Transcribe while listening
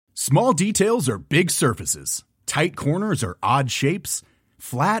Small details are big surfaces. Tight corners are odd shapes.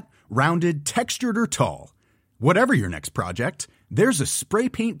 Flat, rounded, textured, or tall. Whatever your next project, there's a spray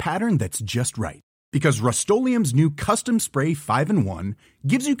paint pattern that's just right. Because Rust-Oleum's new Custom Spray 5-in-1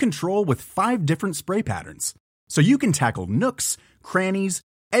 gives you control with 5 different spray patterns. So you can tackle nooks, crannies,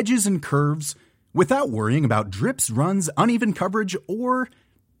 edges, and curves without worrying about drips, runs, uneven coverage, or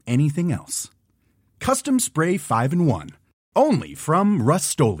anything else. Custom Spray 5-in-1. Only from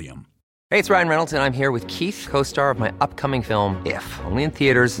Rust-Oleum. Hey, it's Ryan Reynolds, and I'm here with Keith, co-star of my upcoming film, If, only in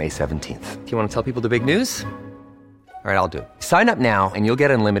theaters May 17th. Do you want to tell people the big news? All right, I'll do it. Sign up now and you'll get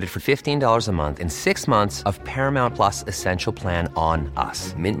unlimited for $15 a month and 6 months of Paramount Plus Essential Plan on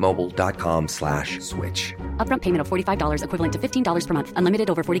us. MintMobile.com/switch. Upfront payment of $45 equivalent to $15 per month. Unlimited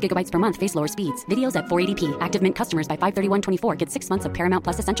over 40 gigabytes per month. Face lower speeds. Videos at 480p. Active Mint customers by 531.24 get 6 months of Paramount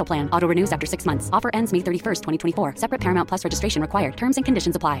Plus Essential Plan. Auto renews after 6 months. Offer ends May 31st, 2024. Separate Paramount Plus registration required. Terms and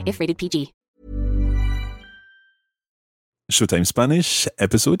conditions apply if rated PG. Showtime Spanish,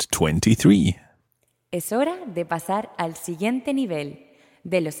 episode 23. Es hora de pasar al siguiente nivel,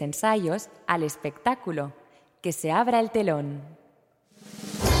 de los ensayos al espectáculo. Que se abra el telón.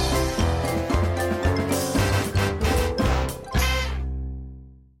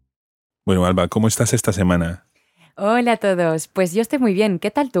 Bueno, Alba, ¿cómo estás esta semana? Hola a todos, pues yo estoy muy bien.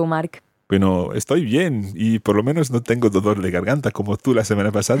 ¿Qué tal tú, Marc? Bueno, estoy bien y por lo menos no tengo dolor de garganta como tú la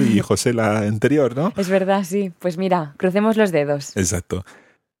semana pasada y José la anterior, ¿no? Es verdad, sí. Pues mira, crucemos los dedos. Exacto.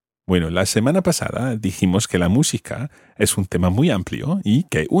 Bueno, la semana pasada dijimos que la música es un tema muy amplio y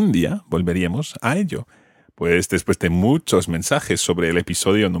que un día volveríamos a ello. Pues después de muchos mensajes sobre el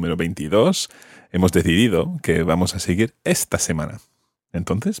episodio número 22, hemos decidido que vamos a seguir esta semana.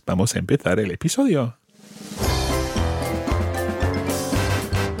 Entonces, vamos a empezar el episodio.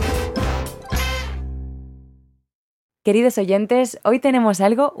 Queridos oyentes, hoy tenemos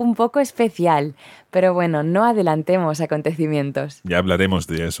algo un poco especial, pero bueno, no adelantemos acontecimientos. Ya hablaremos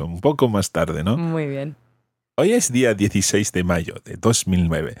de eso un poco más tarde, ¿no? Muy bien. Hoy es día 16 de mayo de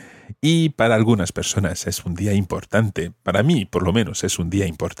 2009 y para algunas personas es un día importante. Para mí, por lo menos, es un día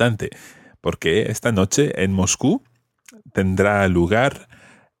importante porque esta noche en Moscú tendrá lugar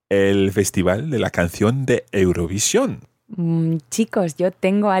el Festival de la Canción de Eurovisión. Chicos, yo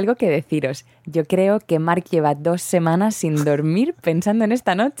tengo algo que deciros. Yo creo que Marc lleva 2 semanas sin dormir pensando en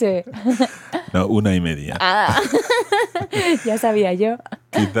esta noche. No, 1.5. Ya sabía yo.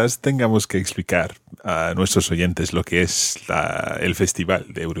 Quizás tengamos que explicar a nuestros oyentes lo que es el Festival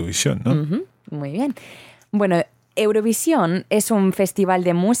de Eurovisión, ¿no? Uh-huh. Muy bien. Bueno, Eurovisión es un festival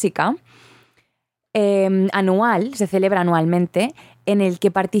de música anual, se celebra anualmente, en el que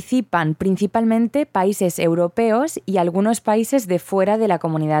participan principalmente países europeos y algunos países de fuera de la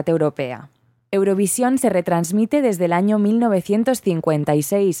Comunidad Europea. Eurovisión se retransmite desde el año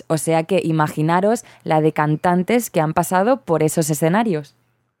 1956, o sea que imaginaros la de cantantes que han pasado por esos escenarios.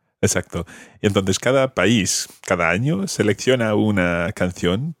 Exacto. Y entonces cada país, cada año, selecciona una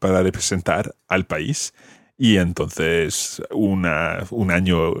canción para representar al país. Y entonces un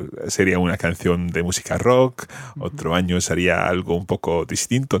año sería una canción de música rock, otro año sería algo un poco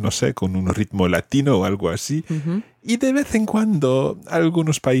distinto, no sé, con un ritmo latino o algo así. Uh-huh. Y de vez en cuando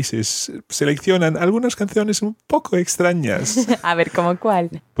algunos países seleccionan algunas canciones un poco extrañas. A ver, ¿cómo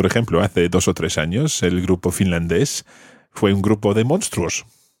cuál? Por ejemplo, hace 2 o 3 años el grupo finlandés fue un grupo de monstruos.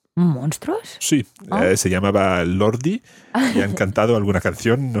 ¿Monstruos? Sí, se llamaba Lordi y han cantado alguna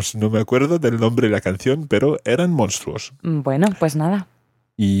canción, no me acuerdo del nombre de la canción, pero eran monstruos. Bueno, pues nada.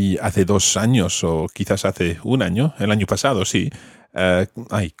 Y hace 2 años, o quizás hace 1 año, el año pasado, sí.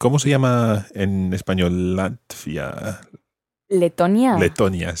 ¿Cómo se llama en español? Latvia. ¿Letonia?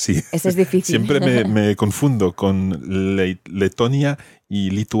 Letonia, sí. Ese es difícil. Siempre me confundo con Letonia y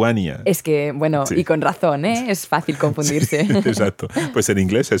Lituania. Es que, bueno, sí. Y con razón, ¿eh? Es fácil confundirse. Sí, exacto. Pues en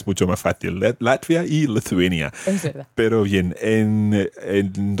inglés es mucho más fácil. Latvia y Lituania. Es verdad. Pero bien, en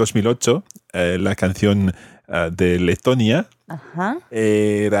 2008 la canción de Letonia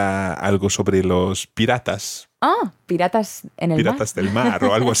era algo sobre los piratas. Piratas en el Piratas mar. del mar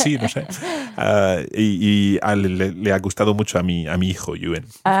o algo así, no sé. Y le ha gustado mucho a mi hijo, Yuen.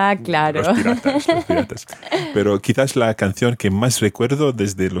 Claro. Los piratas. Pero quizás la canción que más recuerdo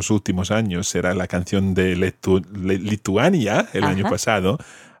desde los últimos años era la canción de Lituania el año pasado,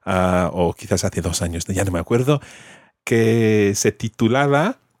 o quizás hace 2 años, ya no me acuerdo, que se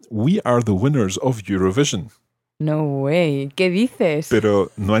titulaba We Are the Winners of Eurovision. No way, ¿qué dices?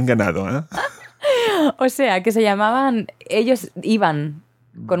 Pero no han ganado, ¿eh? O sea, que se llamaban... Ellos iban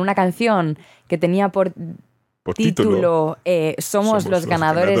con una canción que tenía por por título, somos los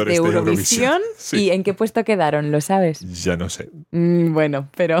ganadores de Eurovisión. Sí. ¿Y en qué puesto quedaron? ¿Lo sabes? Ya no sé. Bueno,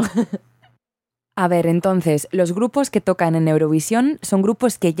 pero... A ver, entonces, los grupos que tocan en Eurovisión son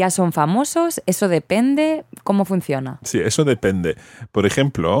grupos que ya son famosos, ¿eso depende? ¿Cómo funciona? Sí, eso depende. Por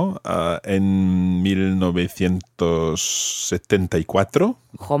ejemplo, en 1974...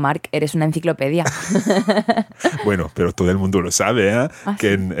 Jo, Marc, eres una enciclopedia. Bueno, pero todo el mundo lo sabe, ¿eh?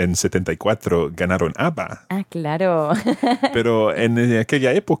 Que ¿sí? en 74 ganaron ABBA. Ah, claro. Pero en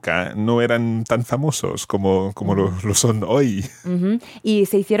aquella época no eran tan famosos como lo son hoy. Uh-huh. ¿Y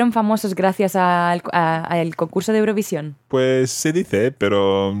se hicieron famosos gracias al concurso de Eurovisión? Pues se dice,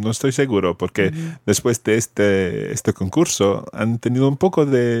 pero no estoy seguro, porque después de este concurso han tenido un poco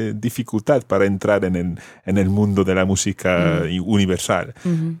de dificultad para entrar en el mundo de la música universal.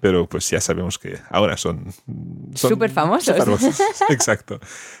 Pero pues ya sabemos que ahora son súper famosos. Exacto.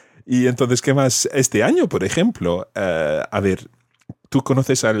 Y entonces, ¿qué más? Este año, por ejemplo, a ver, ¿tú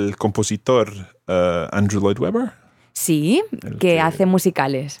conoces al compositor Andrew Lloyd Webber? Sí, que hace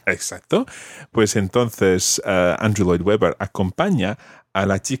musicales. Exacto. Pues entonces Andrew Lloyd Webber acompaña a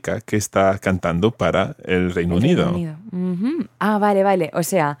la chica que está cantando para el Reino Unido. Uh-huh. Ah, vale. O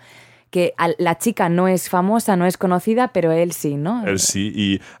sea, que la chica no es famosa, no es conocida, pero él sí, ¿no? Él sí,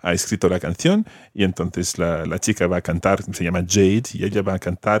 y ha escrito la canción, y entonces la chica va a cantar, se llama Jade, y ella va a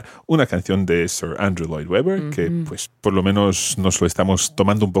cantar una canción de Sir Andrew Lloyd Webber, que pues por lo menos nos lo estamos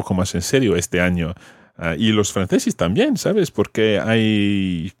tomando un poco más en serio este año. Y los franceses también, ¿sabes? Porque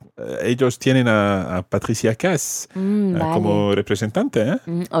ellos tienen a Patricia Cass como representante, ¿eh?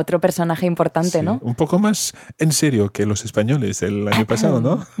 Otro personaje importante, sí, ¿no? Un poco más en serio que los españoles el año pasado,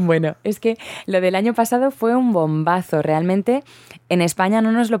 ¿no? Bueno, es que lo del año pasado fue un bombazo. Realmente en España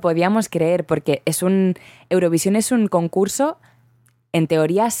no nos lo podíamos creer porque Eurovisión es un concurso en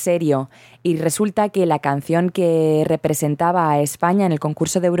teoría serio, y resulta que la canción que representaba a España en el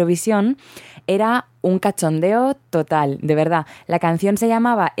concurso de Eurovisión era un cachondeo total, de verdad. La canción se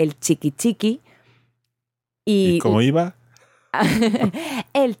llamaba El Chiqui Chiqui ¿Y cómo iba?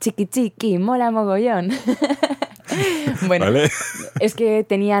 El Chiqui Chiqui, mola mogollón. Bueno, ¿vale? Es que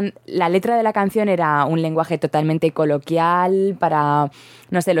la letra de la canción era un lenguaje totalmente coloquial para,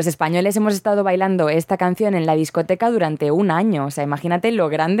 no sé, los españoles hemos estado bailando esta canción en la discoteca durante un año. O sea, imagínate lo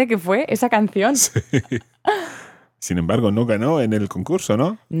grande que fue esa canción. Sí. Sin embargo, no ganó en el concurso,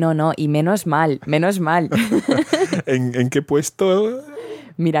 ¿no? No, y menos mal. ¿En qué puesto?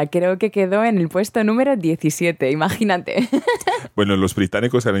 Mira, creo que quedó en el puesto número 17, imagínate. Bueno, los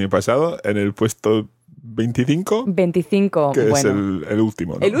británicos el año pasado en el puesto 25. 25, que bueno. es el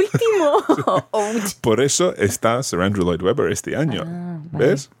último, ¿no? ¡El último! Por eso está Sir Andrew Lloyd Webber este año. Vale.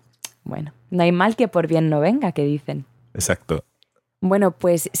 ¿Ves? Bueno, no hay mal que por bien no venga, que dicen. Exacto. Bueno,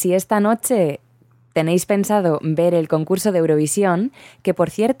 pues si esta noche tenéis pensado ver el concurso de Eurovisión, que por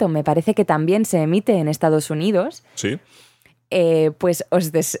cierto me parece que también se emite en Estados Unidos, Sí. Pues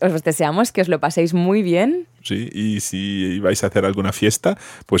os deseamos que os lo paséis muy bien. Sí, y si vais a hacer alguna fiesta,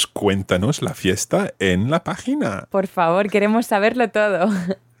 pues cuéntanos la fiesta en la página. Por favor, queremos saberlo todo.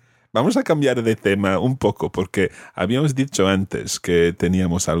 Vamos a cambiar de tema un poco, porque habíamos dicho antes que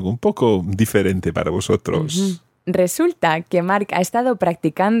teníamos algo un poco diferente para vosotros. Resulta que Marc ha estado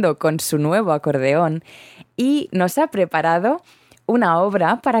practicando con su nuevo acordeón y nos ha preparado una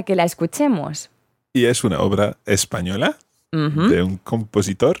obra para que la escuchemos. Y es una obra española de un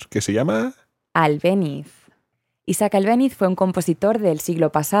compositor que se llama... Albéniz. Isaac Albéniz fue un compositor del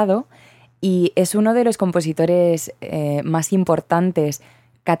siglo pasado y es uno de los compositores más importantes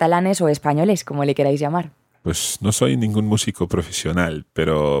catalanes o españoles, como le queráis llamar. Pues no soy ningún músico profesional,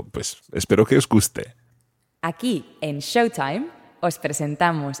 pero pues espero que os guste. Aquí, en Showtime, os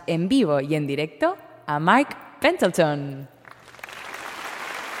presentamos en vivo y en directo a Mark Pendleton.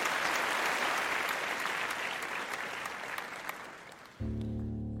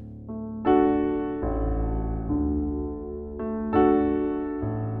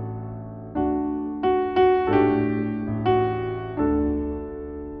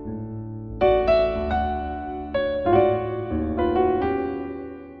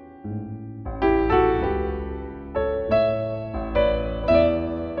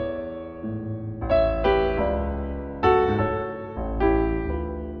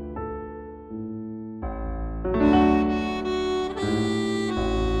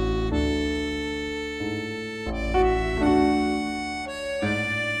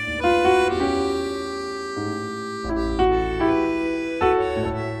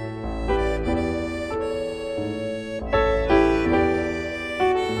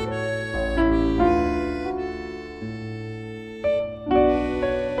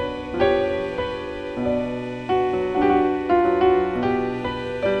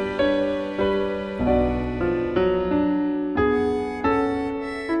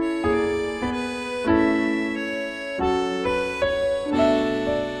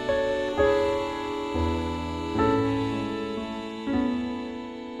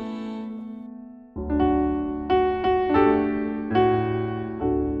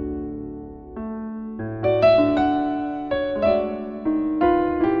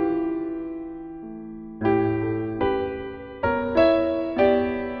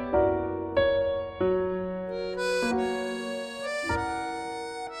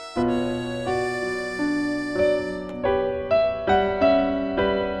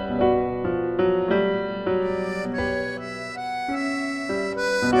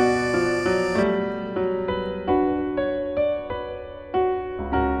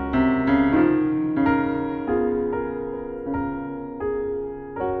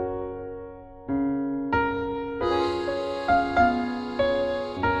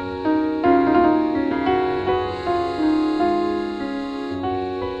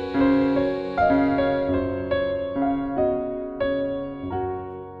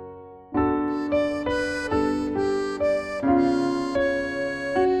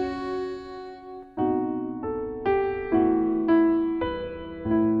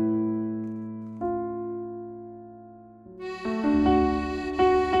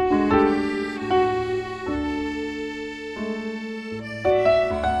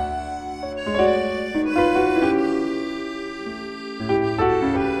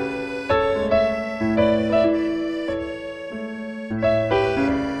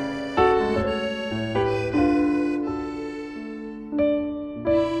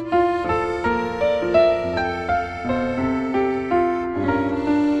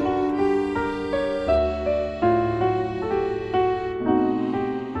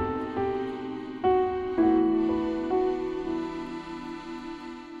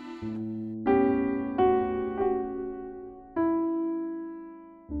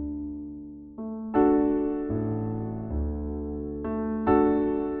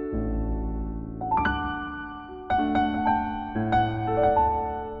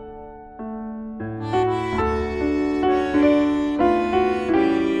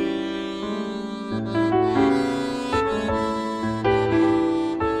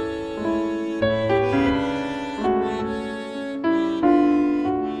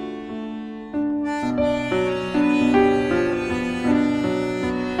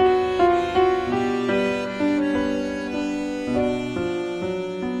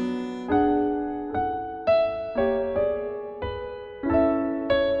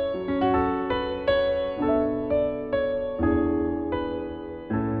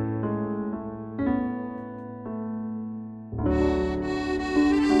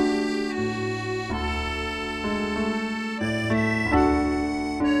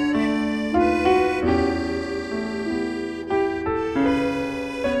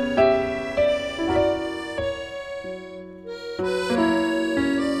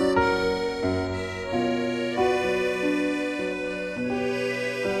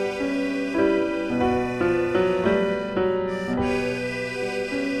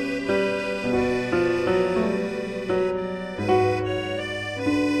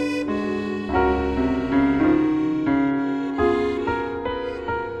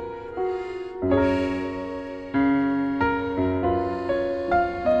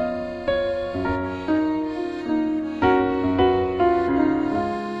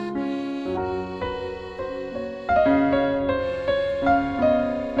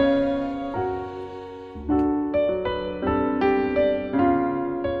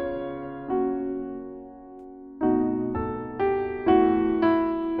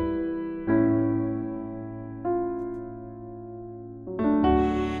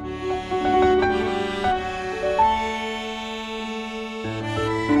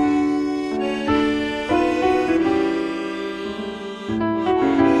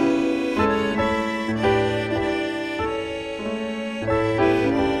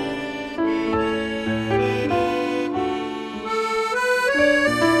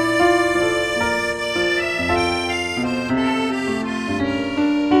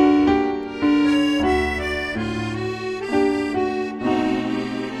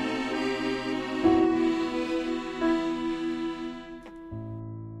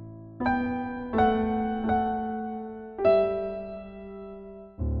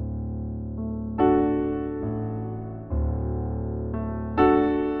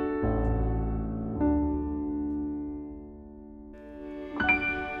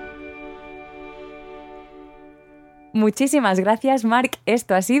 Muchísimas gracias, Marc.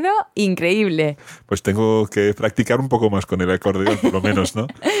 Esto ha sido increíble. Pues tengo que practicar un poco más con el acordeón, por lo menos, ¿no?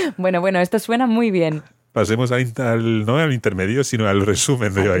 Bueno, esto suena muy bien. Pasemos no al intermedio, sino al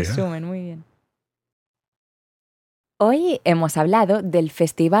resumen de hoy. Resumen, muy bien. Hoy hemos hablado del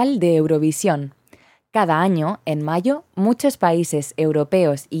Festival de Eurovisión. Cada año, en mayo, muchos países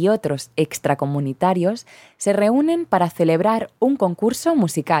europeos y otros extracomunitarios se reúnen para celebrar un concurso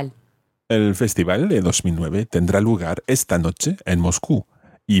musical. El festival de 2009 tendrá lugar esta noche en Moscú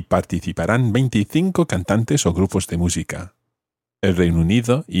y participarán 25 cantantes o grupos de música. El Reino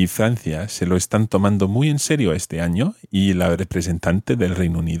Unido y Francia se lo están tomando muy en serio este año y la representante del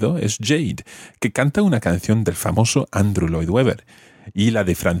Reino Unido es Jade, que canta una canción del famoso Andrew Lloyd Webber, y la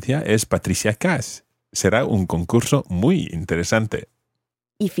de Francia es Patricia Cass. Será un concurso muy interesante.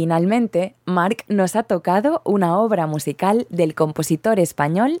 Y finalmente, Marc nos ha tocado una obra musical del compositor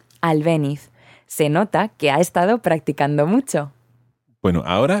español Albéniz. Se nota que ha estado practicando mucho. Bueno,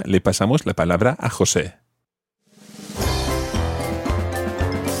 ahora le pasamos la palabra a José.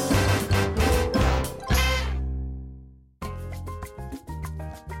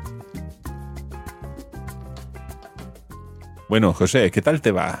 Bueno, José, ¿qué tal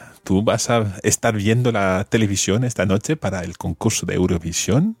te va? ¿Tú vas a estar viendo la televisión esta noche para el concurso de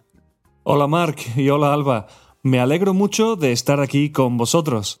Eurovisión? Hola Marc y hola Alba. Me alegro mucho de estar aquí con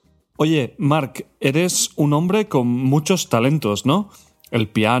vosotros. Oye, Marc, eres un hombre con muchos talentos, ¿no? El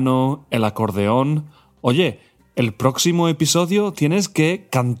piano, el acordeón. Oye, el próximo episodio tienes que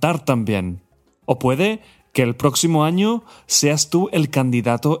cantar también. O puede que el próximo año seas tú el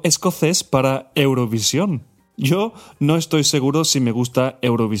candidato escocés para Eurovisión. Yo no estoy seguro si me gusta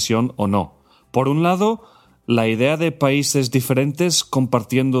Eurovisión o no. Por un lado, la idea de países diferentes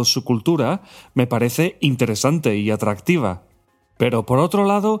compartiendo su cultura me parece interesante y atractiva. Pero por otro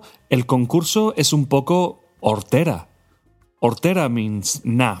lado, el concurso es un poco hortera. Hortera means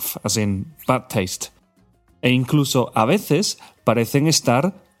naff, as in bad taste. E incluso a veces parecen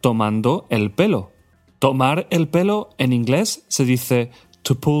estar tomando el pelo. Tomar el pelo en inglés se dice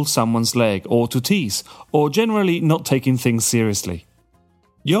to pull someone's leg or to tease, or generally not taking things seriously.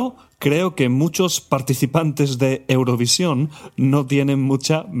 Yo creo que muchos participantes de Eurovisión no tienen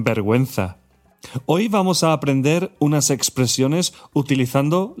mucha vergüenza. Hoy vamos a aprender unas expresiones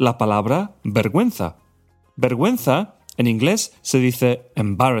utilizando la palabra vergüenza. Vergüenza, en inglés, se dice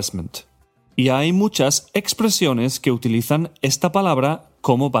embarrassment. Y hay muchas expresiones que utilizan esta palabra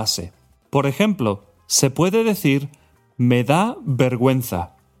como base. Por ejemplo, se puede decir me da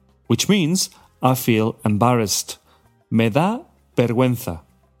vergüenza, which means I feel embarrassed. Me da vergüenza.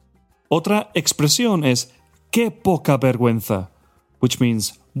 Otra expresión es qué poca vergüenza, which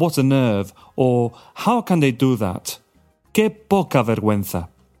means what a nerve or how can they do that. Qué poca vergüenza.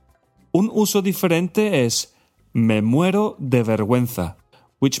 Un uso diferente es me muero de vergüenza,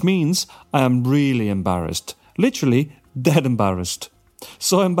 which means I am really embarrassed, literally dead embarrassed.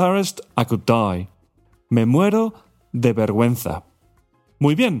 So embarrassed I could die. Me muero de vergüenza.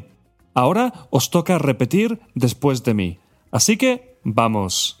 Muy bien, ahora os toca repetir después de mí. Así que,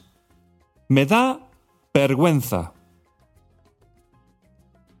 vamos. Me da vergüenza.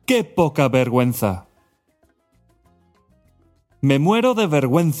 ¡Qué poca vergüenza! Me muero de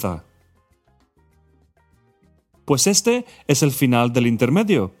vergüenza. Pues este es el final del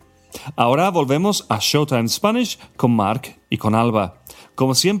intermedio. Ahora volvemos a Showtime Spanish con Marc y con Alba.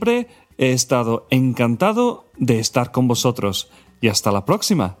 Como siempre, he estado encantado de estar con vosotros. Y hasta la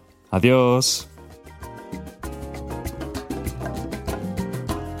próxima. Adiós.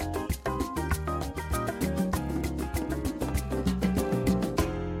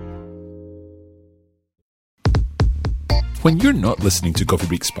 When you're not listening to Coffee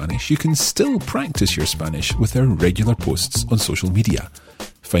Break Spanish, you can still practice your Spanish with our regular posts on social media.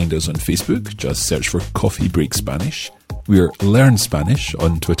 Find us on Facebook, just search for Coffee Break Spanish. We're Learn Spanish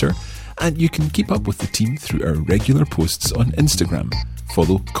on Twitter, and you can keep up with the team through our regular posts on Instagram.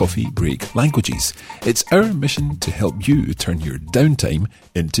 Follow Coffee Break Languages. It's our mission to help you turn your downtime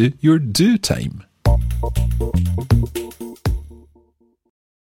into your do time.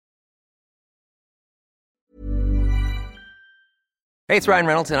 Hey, it's Ryan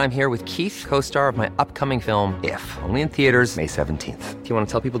Reynolds, and I'm here with Keith, co-star of my upcoming film, If, only in theaters May 17th. Do you want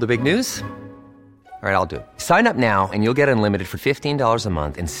to tell people the big news? All right, I'll do it. Sign up now and you'll get unlimited for $15 a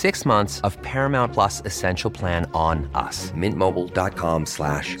month and 6 months of Paramount Plus Essential Plan on us.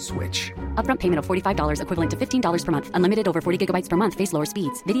 MintMobile.com/switch. Upfront payment of $45 equivalent to $15 per month. Unlimited over 40 gigabytes per month. Face lower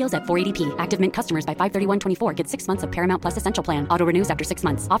speeds. Videos at 480p. Active Mint customers by 531.24 get 6 months of Paramount Plus Essential Plan. Auto renews after 6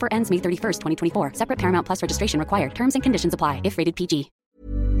 months. Offer ends May 31st, 2024. Separate Paramount Plus registration required. Terms and conditions apply if rated PG.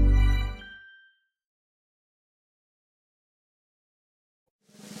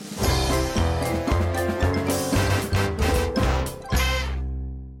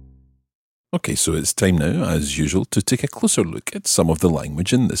 Okay, so it's time now, as usual, to take a closer look at some of the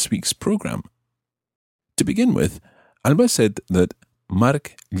language in this week's programme. To begin with, Alba said that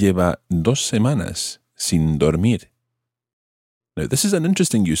Marc lleva 2 semanas sin dormir. Now, this is an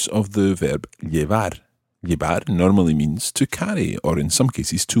interesting use of the verb llevar. Llevar normally means to carry, or in some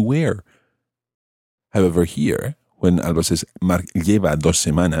cases, to wear. However, here, when Alba says Marc lleva 2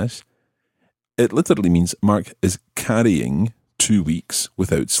 semanas, it literally means Marc is carrying 2 weeks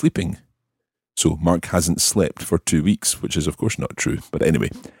without sleeping. So Marc hasn't slept for 2 weeks, which is of course not true. But anyway,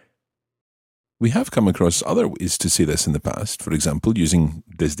 we have come across other ways to say this in the past, for example, using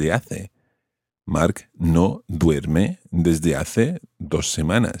desde hace. Marc no duerme desde hace 2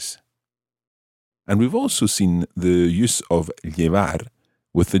 semanas. And we've also seen the use of llevar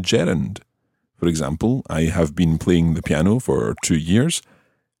with the gerund. For example, I have been playing the piano for 2 years.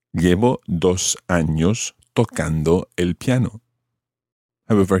 Llevo 2 años tocando el piano.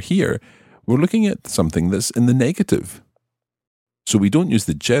 However, here, we're looking at something that's in the negative. So we don't use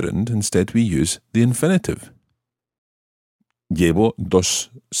the gerund, instead we use the infinitive. Llevo 2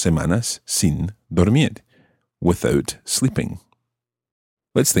 semanas sin dormir, without sleeping.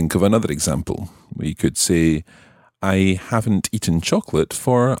 Let's think of another example. We could say, I haven't eaten chocolate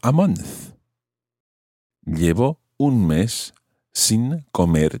for a month. Llevo un mes sin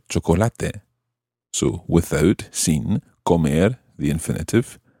comer chocolate. So without, sin, comer, the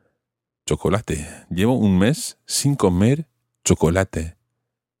infinitive, chocolate. Llevo un mes sin comer chocolate.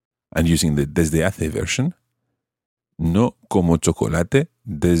 And using the desde hace version, no como chocolate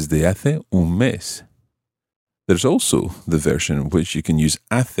desde hace un mes. There's also the version which you can use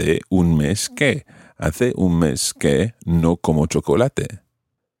hace un mes que. Hace un mes que no como chocolate.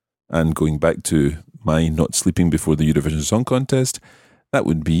 And going back to my not sleeping before the Eurovision Song Contest, that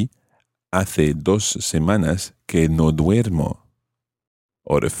would be hace 2 semanas que no duermo.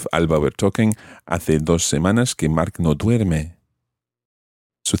 Or if Alba were talking, hace 2 semanas que Marc no duerme.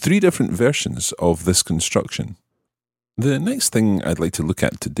 So 3 different versions of this construction. The next thing I'd like to look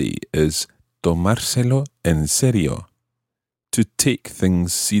at today is tomárselo en serio. To take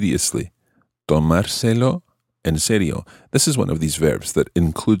things seriously. Tomárselo en serio. This is one of these verbs that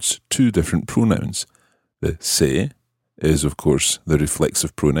includes 2 different pronouns. The se is, of course, the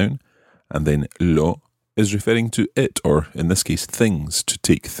reflexive pronoun, and then lo is referring to it, or in this case, things, to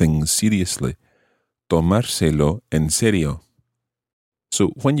take things seriously. Tomárselo en serio. So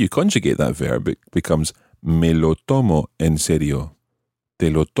when you conjugate that verb, it becomes me lo tomo en serio. Te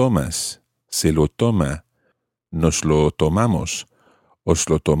lo tomas, se lo toma, nos lo tomamos, os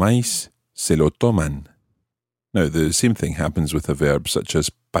lo tomáis, se lo toman. Now, the same thing happens with a verb such as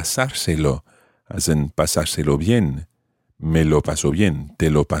pasárselo, as in pasárselo bien. Me lo paso bien, te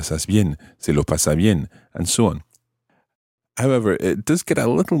lo pasas bien, se lo pasa bien, and so on. However, it does get a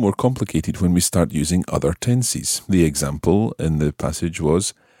little more complicated when we start using other tenses. The example in the passage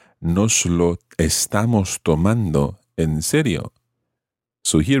was, nos lo estamos tomando en serio.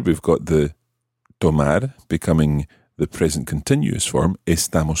 So here we've got the tomar becoming the present continuous form,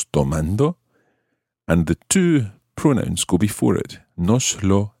 estamos tomando, and the 2 pronouns go before it. Nos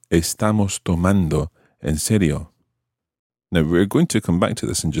lo estamos tomando en serio. Now, we're going to come back to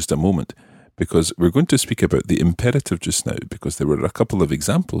this in just a moment, because we're going to speak about the imperative just now, because there were a couple of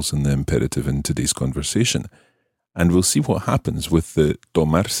examples in the imperative in today's conversation, and we'll see what happens with the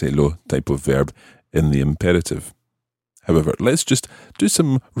tomárselo type of verb in the imperative. However, let's just do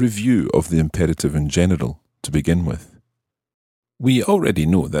some review of the imperative in general to begin with. We already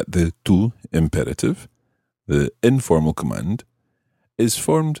know that the tú imperative, the informal command, is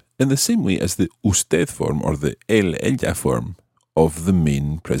formed in the same way as the usted form or the ella form of the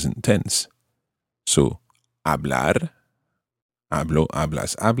main present tense. So, hablar, hablo,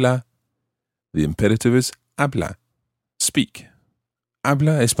 hablas, habla. The imperative is habla, speak.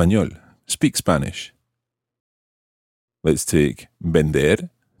 Habla español, speak Spanish. Let's take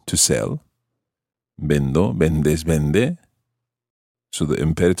vender, to sell. Vendo, vendes, vende. So the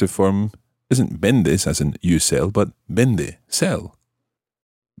imperative form isn't vendes as in you sell, but vende, sell.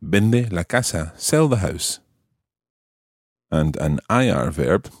 Vende la casa, sell the house. And an IR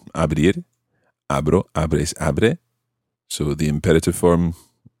verb, abrir, abro, abres, abre. So the imperative form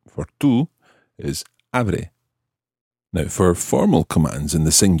for tú is abre. Now for formal commands in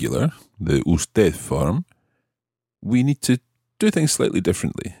the singular, the usted form, we need to do things slightly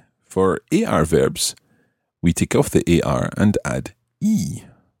differently. For AR verbs, we take off the AR and add E,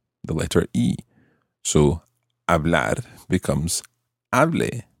 the letter E. So hablar becomes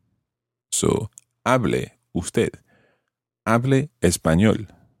hable. So, hable usted. Hable español.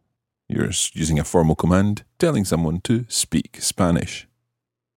 You're using a formal command telling someone to speak Spanish.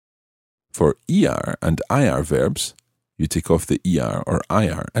 For ER and IR verbs, you take off the ER or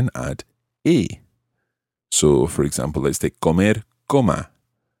IR and add A. So, for example, let's take comer, coma.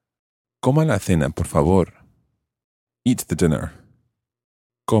 Coma la cena, por favor. Eat the dinner.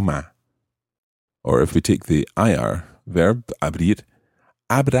 Coma. Or if we take the IR verb, abrir,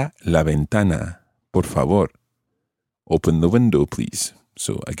 abra la ventana, por favor. Open the window, please.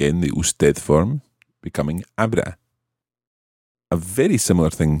 So again, the usted form becoming abra. A very similar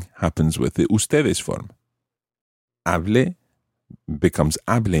thing happens with the ustedes form. Hable becomes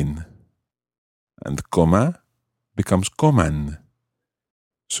hablen, and coma becomes coman.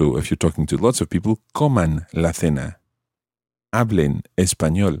 So if you're talking to lots of people, coman la cena, hablen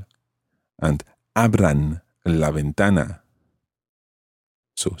español, and abran la ventana.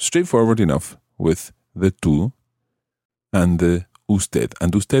 So straightforward enough with the tú and the usted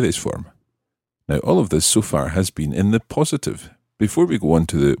and ustedes form. Now, all of this so far has been in the positive. Before we go on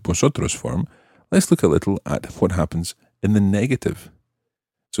to the vosotros form, let's look a little at what happens in the negative.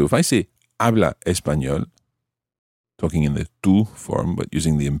 So if I say habla español, talking in the tú form but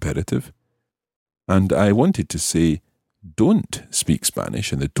using the imperative, and I wanted to say don't speak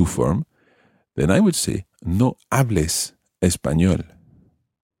Spanish in the tú form, then I would say no hables español.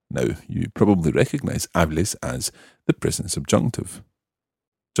 Now, you probably recognize hables as the present subjunctive,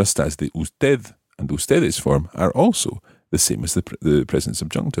 just as the usted and ustedes form are also the same as the present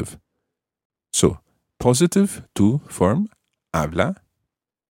subjunctive. So, positive tú form, habla.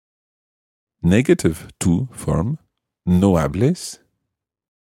 Negative tú form, no hables.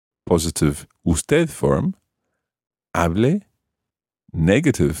 Positive usted form, hable.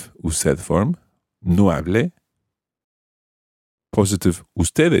 Negative usted form, no hable. Positive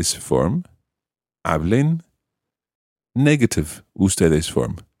ustedes form, hablen. Negative ustedes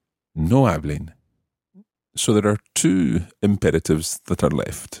form, no hablen. So there are two imperatives that are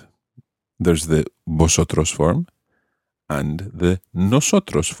left. There's the vosotros form and the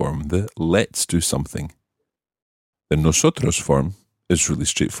nosotros form, the let's do something. The nosotros form is really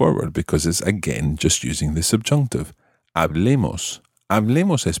straightforward because it's again just using the subjunctive. Hablemos.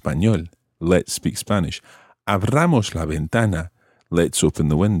 Hablemos español. Let's speak Spanish. Abramos la ventana. Let's open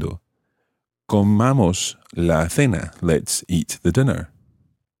the window. Comamos la cena. Let's eat the dinner.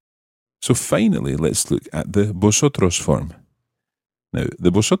 So finally, let's look at the vosotros form. Now, the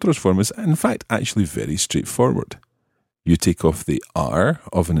vosotros form is in fact actually very straightforward. You take off the R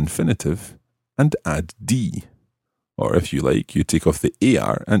of an infinitive and add D. Or if you like, you take off the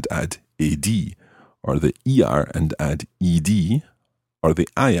AR and add AD. Or the ER and add ED. Or the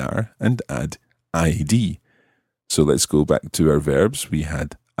IR and add ID. So let's go back to our verbs. We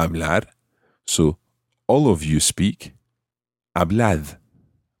had hablar. So all of you speak. Hablad.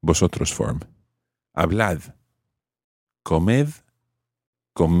 Vosotros form. Hablad. Comed.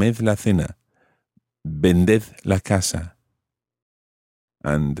 Comed la cena. Vended la casa.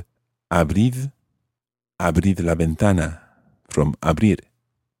 And abrid. Abrid la ventana. From abrir.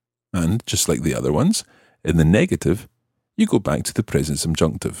 And just like the other ones, in the negative, you go back to the present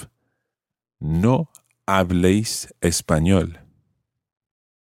subjunctive. No habléis español.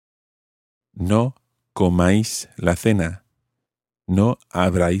 No comáis la cena. No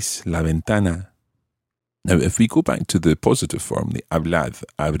abráis la ventana. Now, if we go back to the positive form, the hablad,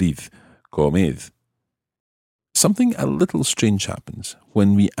 abrid, comed, something a little strange happens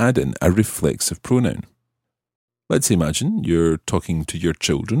when we add in a reflexive pronoun. Let's imagine you're talking to your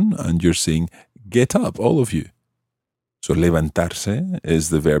children and you're saying, get up, all of you. So levantarse is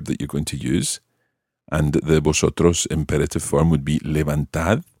the verb that you're going to use, and the vosotros imperative form would be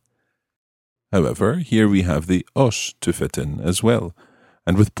levantad. However, here we have the os to fit in as well,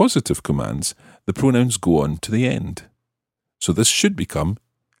 and with positive commands, the pronouns go on to the end. So this should become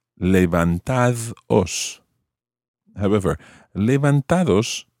levantad os. However,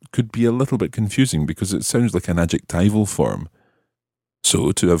 levantados could be a little bit confusing because it sounds like an adjectival form.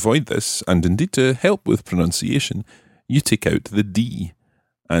 So to avoid this, and indeed to help with pronunciation, you take out the D,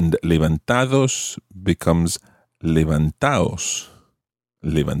 and levantados becomes levantaos.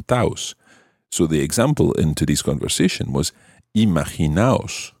 Levantaos. So the example in today's conversation was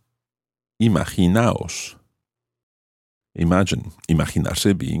imaginaos. Imaginaos. Imagine,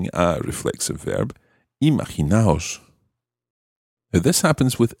 imaginarse being a reflexive verb. Imaginaos. Now this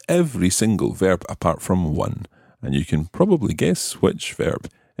happens with every single verb apart from one, and you can probably guess which verb.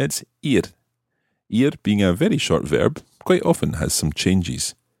 It's ir. Ir being a very short verb, quite often has some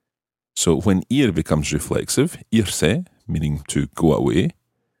changes. So when ir becomes reflexive, irse, meaning to go away,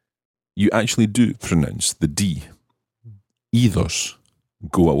 you actually do pronounce the D. Idos,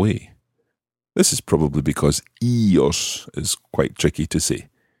 go away. This is probably because ios is quite tricky to say.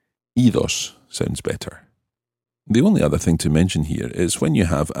 idos sounds better. The only other thing to mention here is when you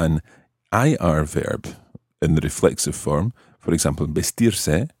have an IR verb in the reflexive form, for example,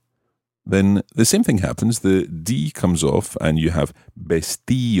 vestirse, then the same thing happens. The D comes off and you have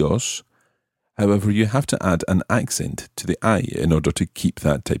vestidos. However, you have to add an accent to the I in order to keep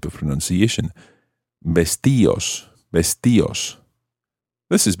that type of pronunciation. Vestidos, vestidos.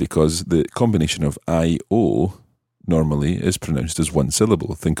 This is because the combination of I-O normally is pronounced as one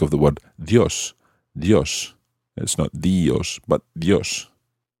syllable. Think of the word Dios, Dios. It's not Dios, but Dios.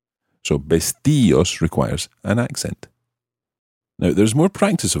 So vestidos requires an accent. Now, there's more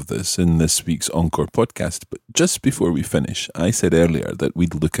practice of this in this week's Encore podcast, but just before we finish, I said earlier that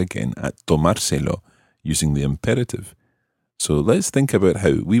we'd look again at tomárselo using the imperative. So let's think about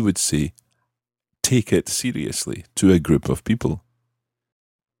how we would say take it seriously to a group of people.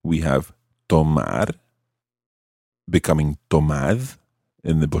 We have tomar, becoming tomad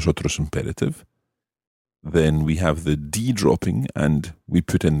in the vosotros imperative. Then we have the D dropping and we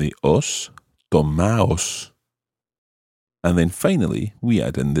put in the os, tomaos. And then finally, we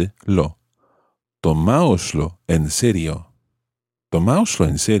add in the lo. Tomáoslo en serio. Tomáoslo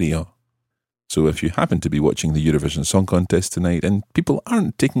en serio. So if you happen to be watching the Eurovision Song Contest tonight and people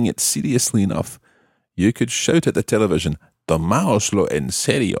aren't taking it seriously enough, you could shout at the television, Tomáoslo en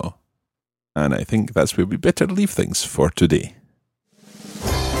serio. And I think that's where we better leave things for today.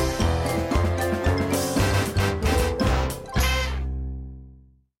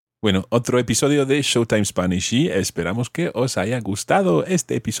 Bueno, otro episodio de Showtime Spanish y esperamos que os haya gustado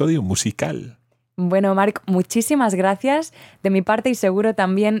este episodio musical. Bueno, Marc, muchísimas gracias de mi parte y seguro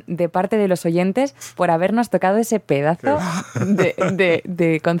también de parte de los oyentes por habernos tocado ese pedazo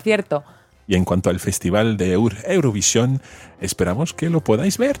de concierto. Y en cuanto al Festival de Eurovisión, esperamos que lo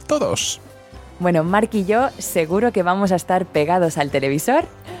podáis ver todos. Bueno, Marc y yo seguro que vamos a estar pegados al televisor.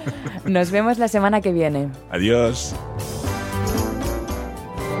 Nos vemos la semana que viene. Adiós.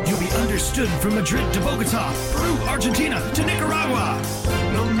 Understood from Madrid to Bogota, Peru, Argentina to Nicaragua.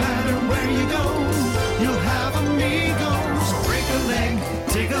 No matter where you go, you'll have amigos. Break a leg,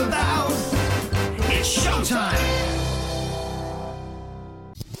 take a bow. It's showtime.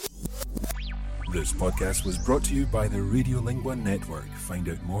 This podcast was brought to you by the Radiolingua Network. Find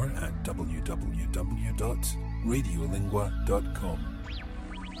out more at www.radiolingua.com.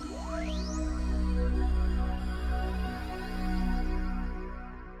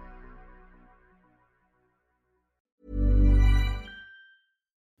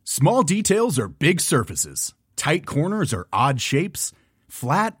 Small details are big surfaces. Tight corners are odd shapes.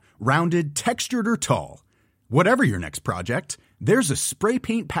 Flat, rounded, textured, or tall. Whatever your next project, there's a spray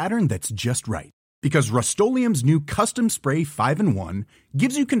paint pattern that's just right. Because Rust-Oleum's new Custom Spray 5-in-1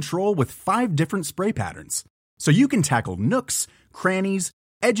 gives you control with 5 different spray patterns. So you can tackle nooks, crannies,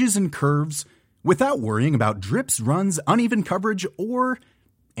 edges, and curves without worrying about drips, runs, uneven coverage, or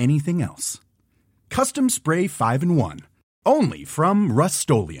anything else. Custom Spray 5-in-1. Only from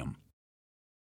Rust-Oleum.